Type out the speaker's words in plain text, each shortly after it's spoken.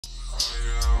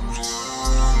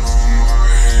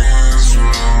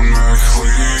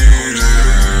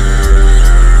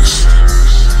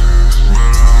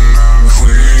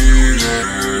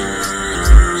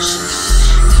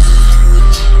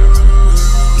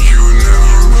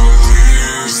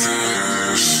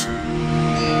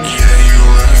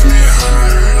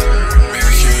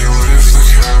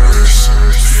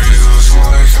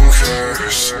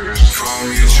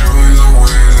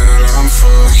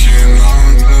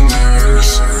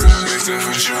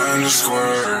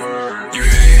squirt. You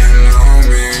hating on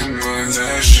me, but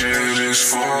that shit is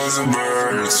for the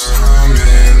birds. I'm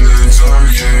in the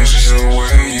dark ages, the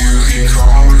way you can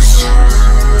call me sir.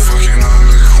 Fucking on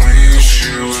the queen,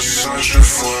 she was such a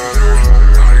flirt.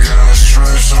 I got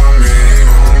stripes on me,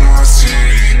 on my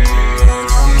teeth,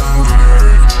 but I'm not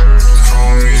bert.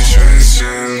 Call me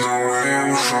Jason, the way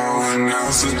I'm crawling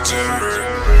out the dirt.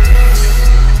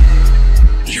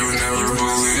 You would never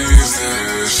believe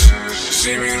this.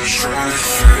 See me in a track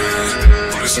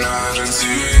fit, but it's not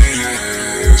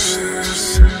Adidas.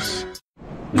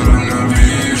 But I'm not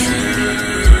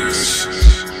beavis.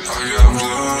 I got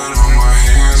blood on my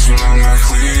hands, but I'm not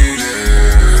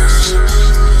cletus.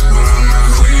 But I'm not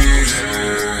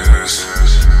cletus.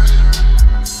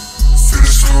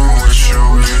 Finna score with your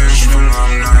bitch, but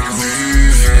I'm not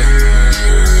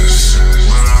beavis.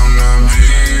 But I'm not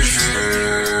beavis.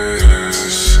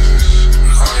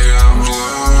 I got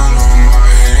blood on my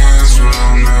hands, but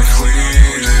I'm not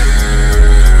cletus.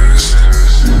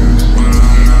 But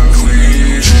I'm not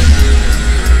cletus.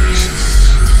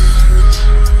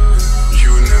 You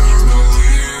would never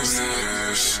believe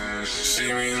this. See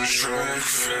me in a track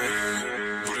fit,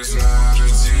 but it's not